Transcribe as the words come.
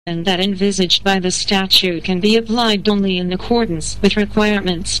and that envisaged by the statute can be applied only in accordance with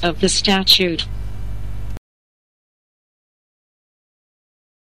requirements of the statute.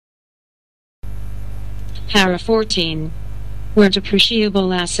 Para 14. Where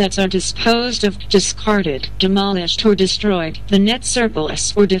depreciable assets are disposed of, discarded, demolished or destroyed, the net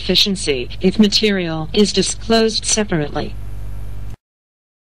surplus or deficiency, if material, is disclosed separately.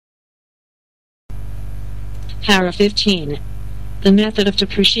 Para 15. The method of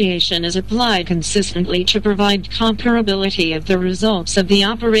depreciation is applied consistently to provide comparability of the results of the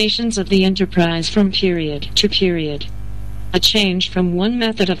operations of the enterprise from period to period. A change from one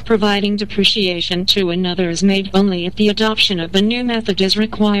method of providing depreciation to another is made only if the adoption of the new method is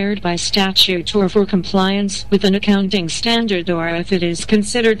required by statute or for compliance with an accounting standard, or if it is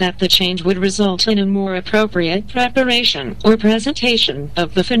considered that the change would result in a more appropriate preparation or presentation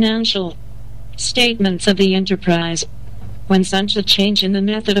of the financial statements of the enterprise. When such a change in the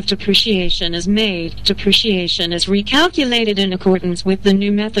method of depreciation is made, depreciation is recalculated in accordance with the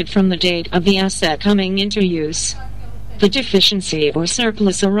new method from the date of the asset coming into use. The deficiency or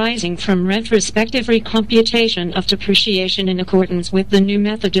surplus arising from retrospective recomputation of depreciation in accordance with the new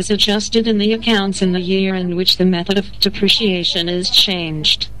method is adjusted in the accounts in the year in which the method of depreciation is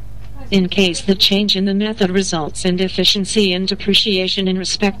changed. In case the change in the method results in deficiency in depreciation in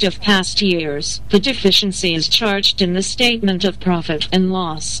respect of past years, the deficiency is charged in the statement of profit and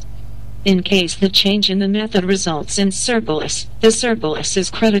loss. In case the change in the method results in surplus, the surplus is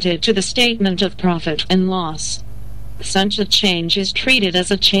credited to the statement of profit and loss. Such a change is treated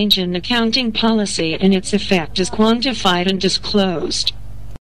as a change in accounting policy, and its effect is quantified and disclosed.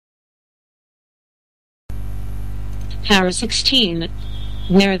 Para 16.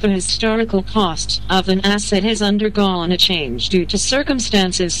 Where the historical cost of an asset has undergone a change due to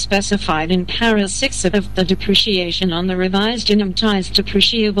circumstances specified in Para 6 of the depreciation on the revised and amortized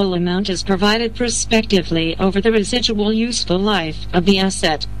depreciable amount is provided prospectively over the residual useful life of the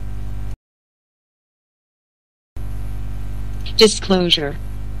asset. Disclosure.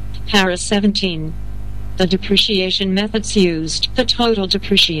 Para 17. The depreciation methods used, the total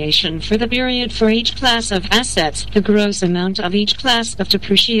depreciation for the period for each class of assets, the gross amount of each class of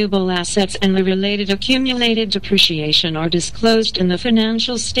depreciable assets, and the related accumulated depreciation are disclosed in the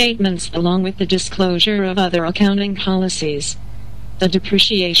financial statements along with the disclosure of other accounting policies. The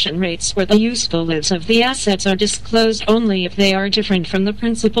depreciation rates for the useful lives of the assets are disclosed only if they are different from the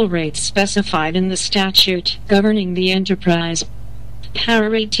principal rates specified in the statute governing the enterprise.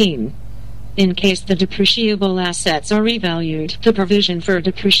 Para 18. In case the depreciable assets are revalued, the provision for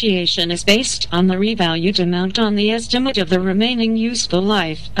depreciation is based on the revalued amount on the estimate of the remaining useful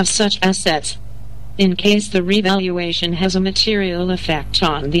life of such assets. In case the revaluation has a material effect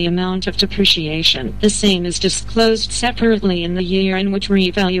on the amount of depreciation, the same is disclosed separately in the year in which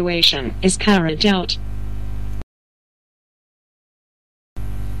revaluation is carried out.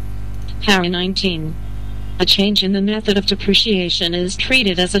 Para 19. A change in the method of depreciation is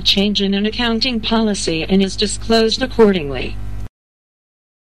treated as a change in an accounting policy and is disclosed accordingly.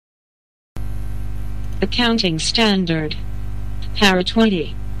 Accounting standard. Para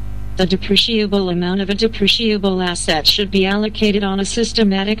 20. The depreciable amount of a depreciable asset should be allocated on a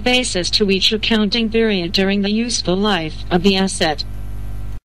systematic basis to each accounting period during the useful life of the asset.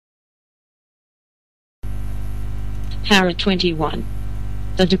 Para 21.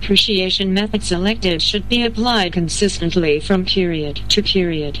 The depreciation method selected should be applied consistently from period to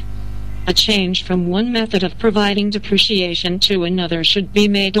period. A change from one method of providing depreciation to another should be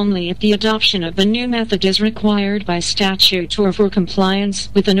made only if the adoption of the new method is required by statute or for compliance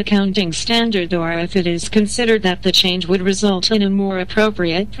with an accounting standard, or if it is considered that the change would result in a more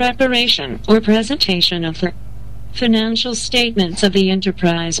appropriate preparation or presentation of the financial statements of the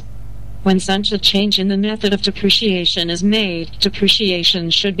enterprise. When such a change in the method of depreciation is made, depreciation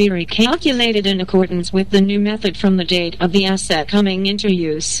should be recalculated in accordance with the new method from the date of the asset coming into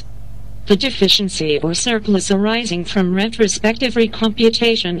use. The deficiency or surplus arising from retrospective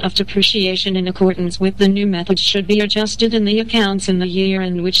recomputation of depreciation in accordance with the new method should be adjusted in the accounts in the year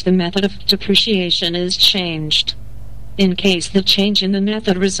in which the method of depreciation is changed. In case the change in the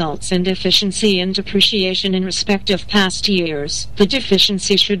method results in deficiency in depreciation in respect of past years, the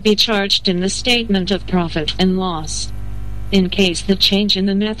deficiency should be charged in the statement of profit and loss. In case the change in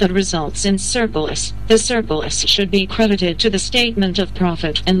the method results in surplus, the surplus should be credited to the statement of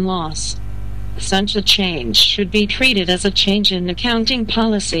profit and loss. Such a change should be treated as a change in accounting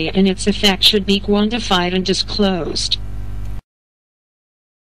policy, and its effect should be quantified and disclosed.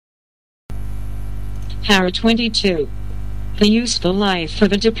 Para 22. The useful life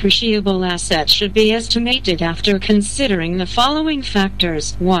of a depreciable asset should be estimated after considering the following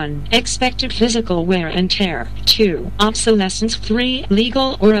factors. 1. Expected physical wear and tear. 2. Obsolescence. 3.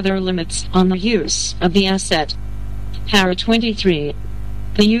 Legal or other limits on the use of the asset. Para 23.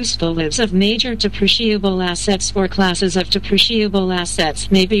 The useful lives of major depreciable assets or classes of depreciable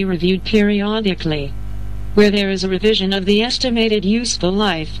assets may be reviewed periodically. Where there is a revision of the estimated useful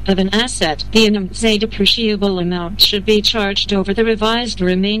life of an asset, the icaii depreciable amount should be charged over the revised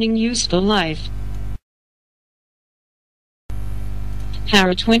remaining useful life.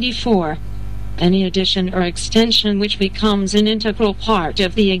 Para 24. Any addition or extension which becomes an integral part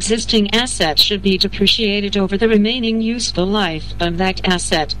of the existing asset should be depreciated over the remaining useful life of that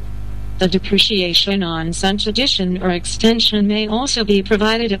asset. The depreciation on such addition or extension may also be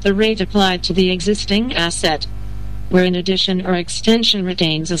provided at the rate applied to the existing asset. Where an addition or extension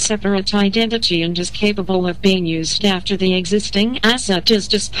retains a separate identity and is capable of being used after the existing asset is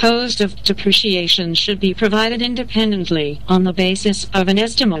disposed of, depreciation should be provided independently on the basis of an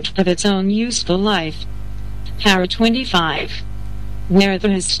estimate of its own useful life. Para 25. Where the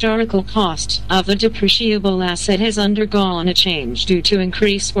historical cost of the depreciable asset has undergone a change due to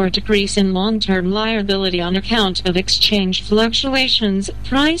increase or decrease in long-term liability on account of exchange fluctuations,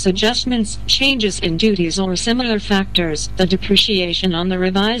 price adjustments, changes in duties or similar factors, the depreciation on the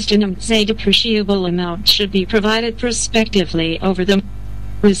revised icaii depreciable amount should be provided prospectively over the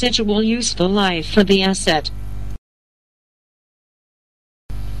residual useful life of the asset.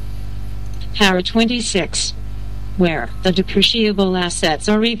 Para 26. Where the depreciable assets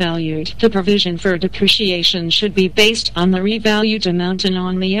are revalued, the provision for depreciation should be based on the revalued amount and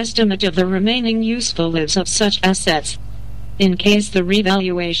on the estimate of the remaining useful lives of such assets. In case the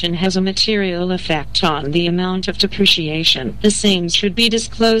revaluation has a material effect on the amount of depreciation, the same should be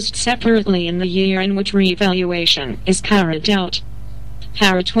disclosed separately in the year in which revaluation is carried out.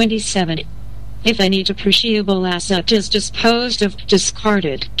 Para 27. If any depreciable asset is disposed of,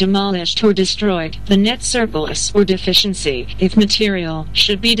 discarded, demolished or destroyed, the net surplus or deficiency, if material,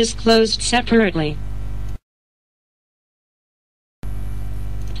 should be disclosed separately.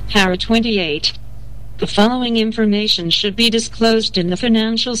 Para 28. The following information should be disclosed in the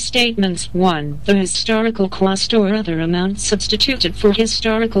financial statements. 1. The historical cost or other amount substituted for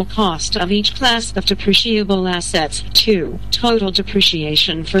historical cost of each class of depreciable assets. 2. Total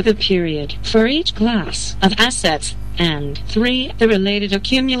depreciation for the period for each class of assets. And 3. The related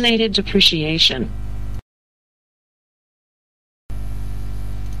accumulated depreciation.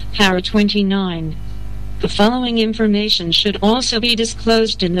 Para 29. The following information should also be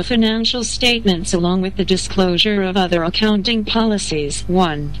disclosed in the financial statements along with the disclosure of other accounting policies.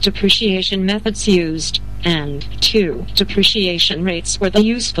 1. Depreciation methods used. And 2. Depreciation rates or the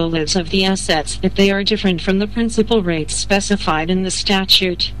useful lives of the assets if they are different from the principal rates specified in the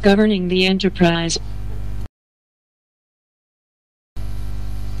statute governing the enterprise.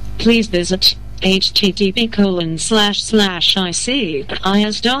 Please visit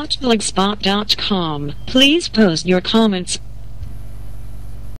http://icaii.blogspot.com. Please post your comments.